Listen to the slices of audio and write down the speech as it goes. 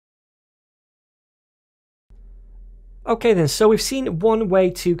Okay then, so we've seen one way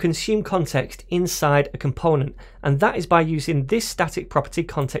to consume context inside a component, and that is by using this static property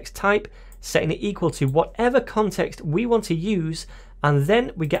context type, setting it equal to whatever context we want to use, and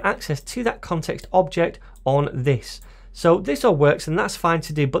then we get access to that context object on this. So this all works and that's fine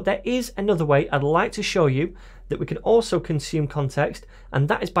to do, but there is another way I'd like to show you that we can also consume context, and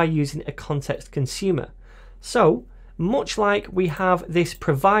that is by using a context consumer. So much like we have this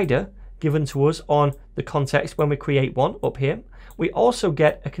provider given to us on the context when we create one up here, we also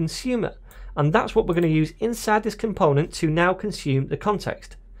get a consumer, and that's what we're going to use inside this component to now consume the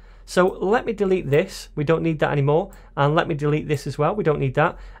context. So let me delete this, we don't need that anymore, and let me delete this as well, we don't need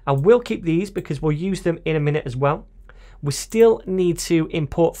that. I will keep these because we'll use them in a minute as well. We still need to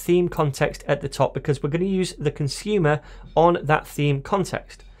import theme context at the top because we're going to use the consumer on that theme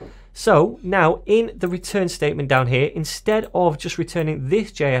context. So now in the return statement down here, instead of just returning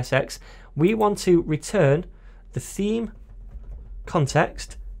this JSX, we want to return the theme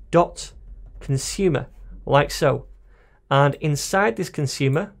context dot consumer, like so. And inside this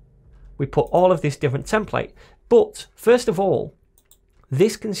consumer, we put all of this different template. But first of all,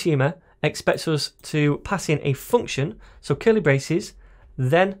 this consumer expects us to pass in a function, so curly braces,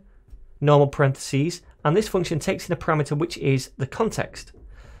 then normal parentheses, and this function takes in a parameter which is the context.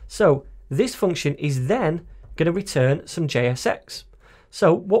 So this function is then going to return some JSX.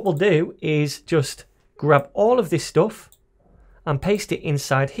 So what we'll do is just grab all of this stuff and paste it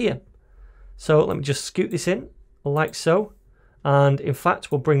inside here. So let me just scoot this in like so. And in fact,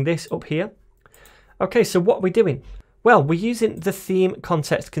 we'll bring this up here. Okay, so what are we doing? Well, we're using the theme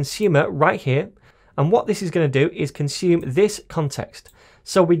context consumer right here. And what this is going to do is consume this context.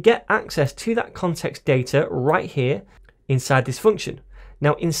 So we get access to that context data right here inside this function.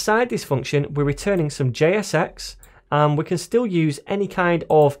 Now inside this function, we're returning some JSX, and we can still use any kind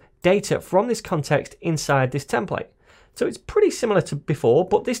of data from this context inside this template. So it's pretty similar to before,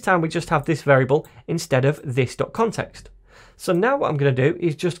 but this time we just have this variable instead of this.context. So now what I'm going to do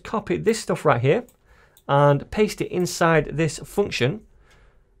is just copy this stuff right here and paste it inside this function.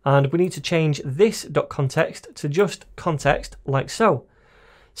 And we need to change this.context to just context like so.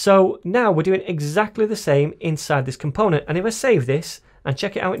 So now we're doing exactly the same inside this component. And if I save this and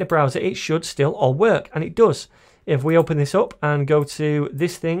check it out in the browser, it should still all work, and it does. If we open this up and go to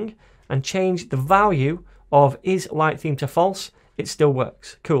this thing and change the value of is light theme to false, it still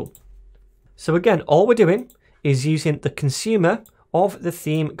works. Cool. So again, all we're doing is using the consumer of the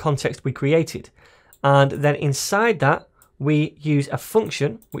theme context we created, and then inside that we use a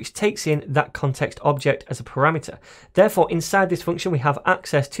function which takes in that context object as a parameter. Therefore, inside this function we have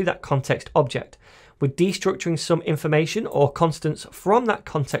access to that context object. We're destructuring some information or constants from that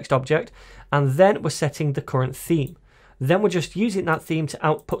context object, and then we're setting the current theme. Then we're just using that theme to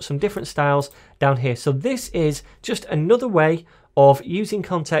output some different styles down here. So this is just another way of using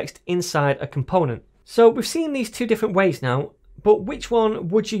context inside a component. So we've seen these two different ways now, but which one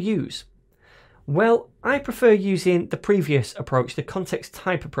would you use? Well, I prefer using the previous approach, the context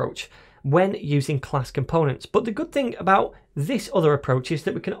type approach, when using class components. But the good thing about this other approach is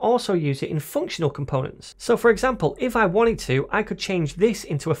that we can also use it in functional components. So for example, if I wanted to, I could change this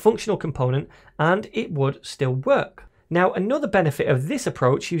into a functional component and it would still work. Now, another benefit of this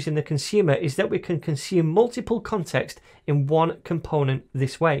approach using the consumer is that we can consume multiple context in one component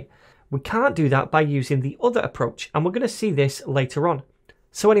this way. We can't do that by using the other approach, and we're going to see this later on.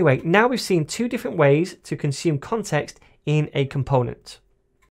 So anyway, now we've seen two different ways to consume context in a component.